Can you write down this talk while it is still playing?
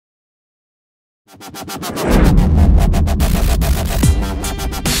I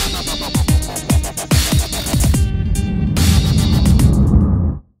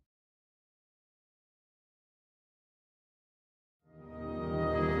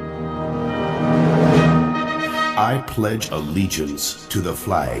pledge allegiance to the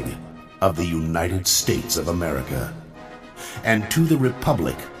flag of the United States of America and to the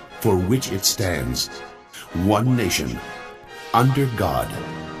republic for which it stands, one nation, under God,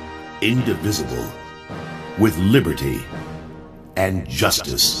 indivisible, with liberty and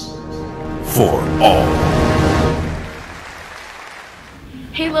justice for all.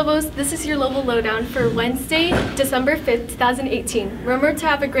 Hey Lobos, this is your Lobo Lowdown for Wednesday, December 5th, 2018. Remember to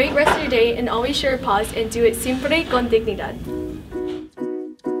have a great rest of your day and always share a pause and do it siempre con dignidad.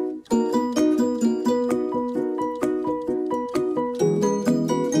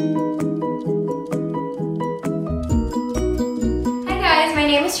 My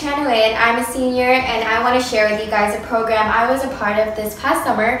name is Tran Nguyen. I'm a senior and I want to share with you guys a program I was a part of this past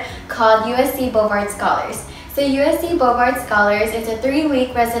summer called USC Bovard Scholars. So USC Bovard Scholars is a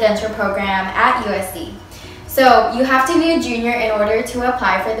 3-week residential program at USC. So you have to be a junior in order to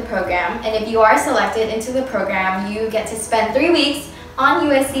apply for the program, and if you are selected into the program, you get to spend 3 weeks on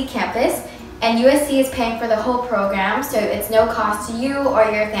USC campus, and USC is paying for the whole program, so it's no cost to you or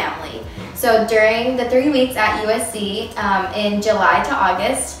your family. So during the 3 weeks at USC, in July to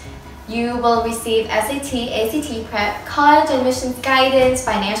August, you will receive SAT, ACT prep, college admissions guidance,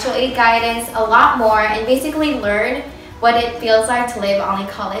 financial aid guidance, a lot more, and basically learn what it feels like to live on a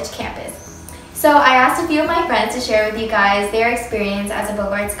college campus. So I asked a few of my friends to share with you guys their experience as a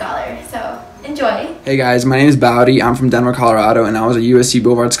Bovard Scholar. So enjoy. Hey guys, my name is Bowdy. I'm from Denver, Colorado, and I was a USC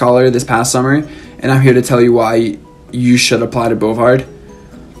Bovard Scholar this past summer, and I'm here to tell you why you should apply to Bovard.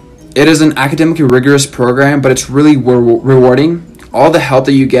 It is an academically rigorous program, but it's really rewarding. All the help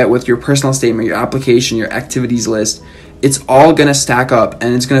that you get with your personal statement, your application, your activities list, it's all going to stack up,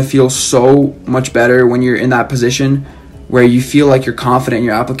 and it's going to feel so much better when you're in that position where you feel like you're confident in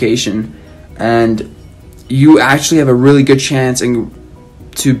your application and you actually have a really good chance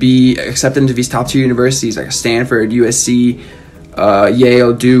to be accepted into these top-tier universities like Stanford, USC,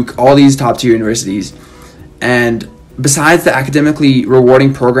 Yale, Duke, all these top-tier universities. And besides the academically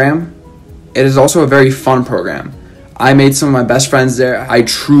rewarding program, it is also a very fun program. I made some of my best friends there. I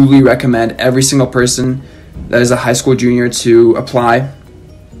truly recommend every single person that is a high school junior to apply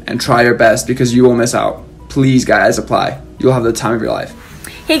and try your best because you will miss out. Please, guys, apply. You'll have the time of your life.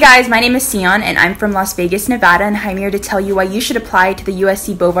 Hey guys, my name is Sion and I'm from Las Vegas, Nevada, and I'm here to tell you why you should apply to the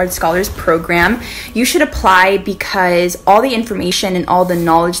USC Bovard Scholars Program. You should apply because all the information and all the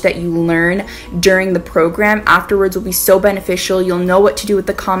knowledge that you learn during the program afterwards will be so beneficial. You'll know what to do with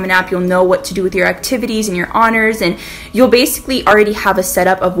the Common App, you'll know what to do with your activities and your honors, and you'll basically already have a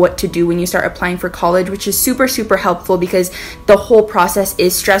setup of what to do when you start applying for college, which is super, super helpful because the whole process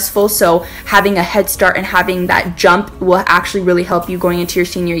is stressful. So having a head start and having that jump will actually really help you going into your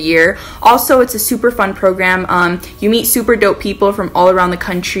senior year. Also, it's a super fun program. You meet super dope people from all around the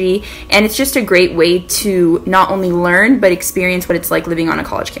country, and it's just a great way to not only learn but experience what it's like living on a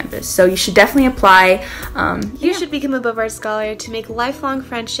college campus. So you should definitely apply. You should become a Bovard Scholar to make lifelong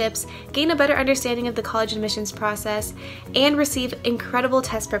friendships, gain a better understanding of the college admissions process, and receive incredible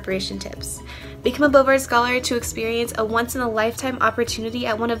test preparation tips. Become a Bovard Scholar to experience a once-in-a-lifetime opportunity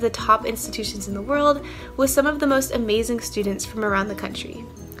at one of the top institutions in the world with some of the most amazing students from around the country.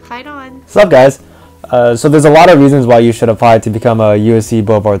 Fight on! What's up, guys? So there's a lot of reasons why you should apply to become a USC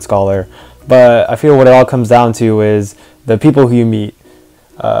Bovard Scholar, but I feel what it all comes down to is the people who you meet.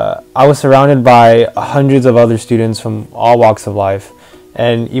 I was surrounded by hundreds of other students from all walks of life,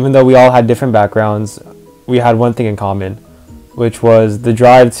 and even though we all had different backgrounds, we had one thing in common, which was the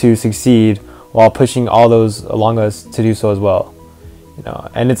drive to succeed while pushing all those along us to do so as well.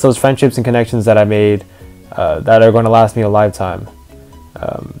 And it's those friendships and connections that I made that are going to last me a lifetime.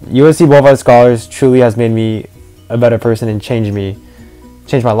 USC Bovard Scholars truly has made me a better person and changed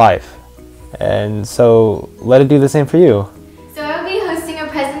my life. And so let it do the same for you. So I will be hosting a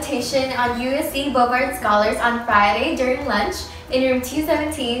presentation on USC Bovard Scholars on Friday during lunch in room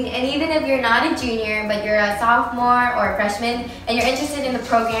 217, and even if you're not a junior but you're a sophomore or a freshman and you're interested in the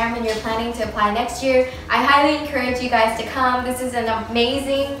program and you're planning to apply next year, I highly encourage you guys to come. This is an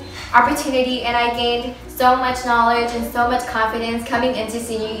amazing opportunity, and I gained so much knowledge and so much confidence coming into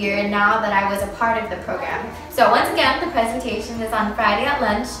senior year now that I was a part of the program. So once again, the presentation is on Friday at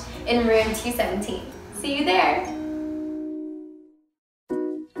lunch in room 217. See you there!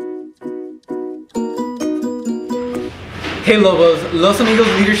 Hey Lobos, Los Amigos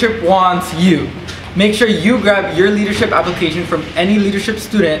leadership wants you. Make sure you grab your leadership application from any leadership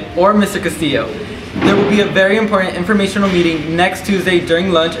student or Mr. Castillo. There will be a very important informational meeting next Tuesday during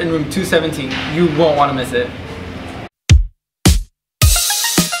lunch in room 217. You won't want to miss it.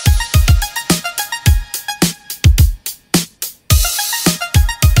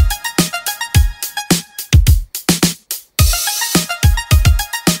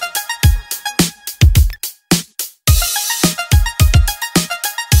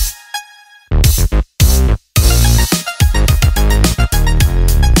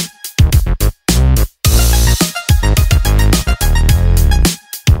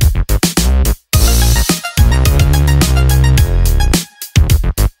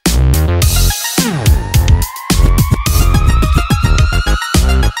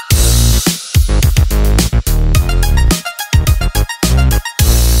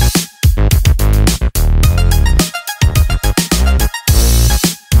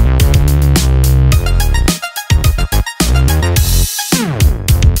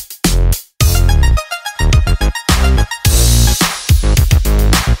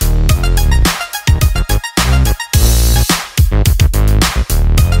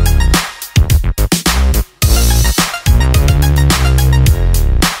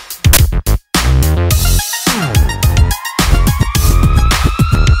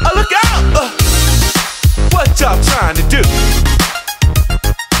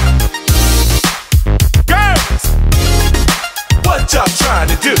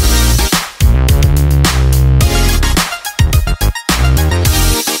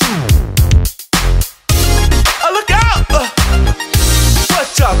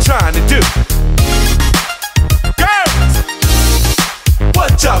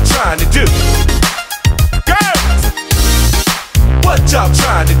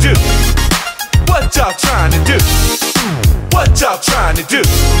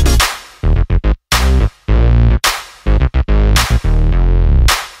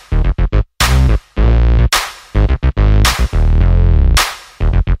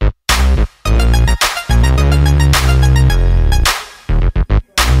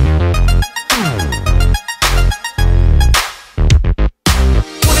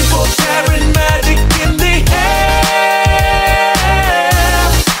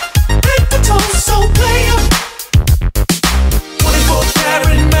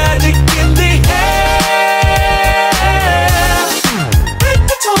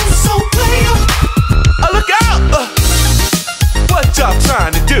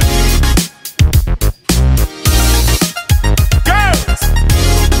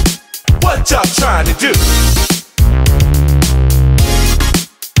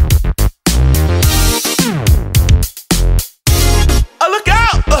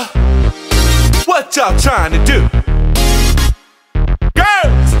 What y'all trying to do?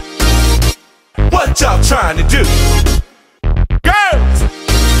 Girls! What y'all trying to do? Girls!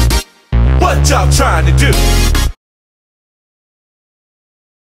 What y'all trying to do?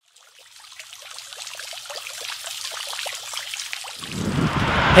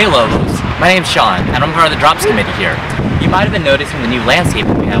 Hey Lobos, my name's Sean, and I'm part of the Drops Committee here. You might have been noticing the new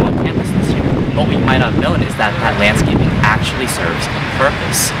landscaping we have on campus this year. What we might not have known is that landscaping actually serves a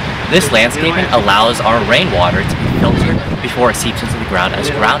purpose. This landscaping allows our rainwater to be filtered before it seeps into the ground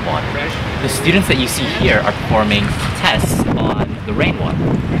as groundwater. The students that you see here are performing tests on the rainwater.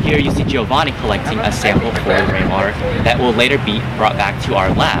 Here you see Giovanni collecting a sample for the rainwater that will later be brought back to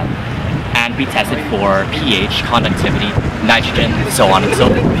our lab and be tested for pH, conductivity, nitrogen, so on and so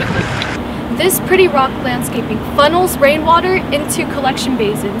forth. This pretty rock landscaping funnels rainwater into collection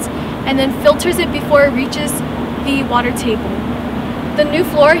basins and then filters it before it reaches the water table. The new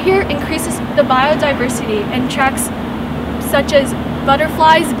flora here increases the biodiversity and attracts such as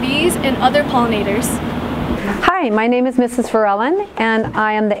butterflies, bees, and other pollinators. Hi, my name is Mrs. Varellen, and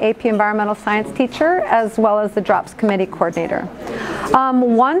I am the AP Environmental Science teacher as well as the Drops Committee coordinator.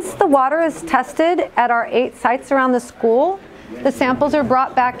 Once the water is tested at our 8 sites around the school, the samples are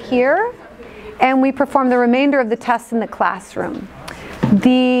brought back here and we perform the remainder of the tests in the classroom.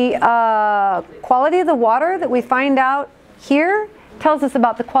 The quality of the water that we find out here tells us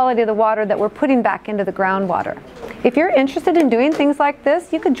about the quality of the water that we're putting back into the groundwater. If you're interested in doing things like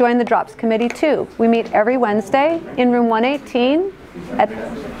this, you could join the Drops Committee too. We meet every Wednesday in room 118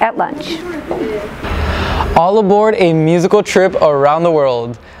 at lunch. All aboard a musical trip around the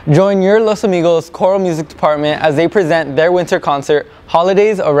world. Join your Los Amigos choral music department as they present their winter concert,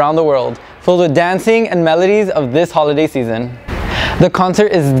 Holidays Around the World, filled with dancing and melodies of this holiday season. The concert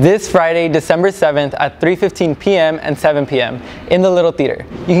is this Friday, December 7th at 3:15 p.m. and 7 p.m. in the Little Theater.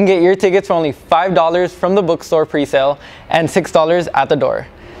 You can get your tickets for only $5 from the bookstore pre-sale and $6 at the door.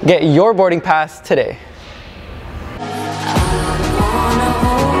 Get your boarding pass today.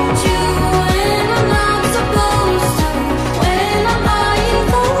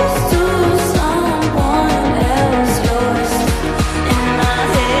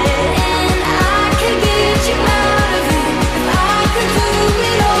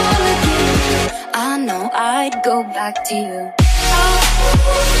 I'd go back to you.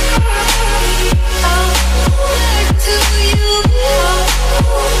 Back to you.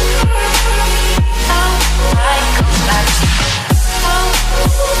 I'd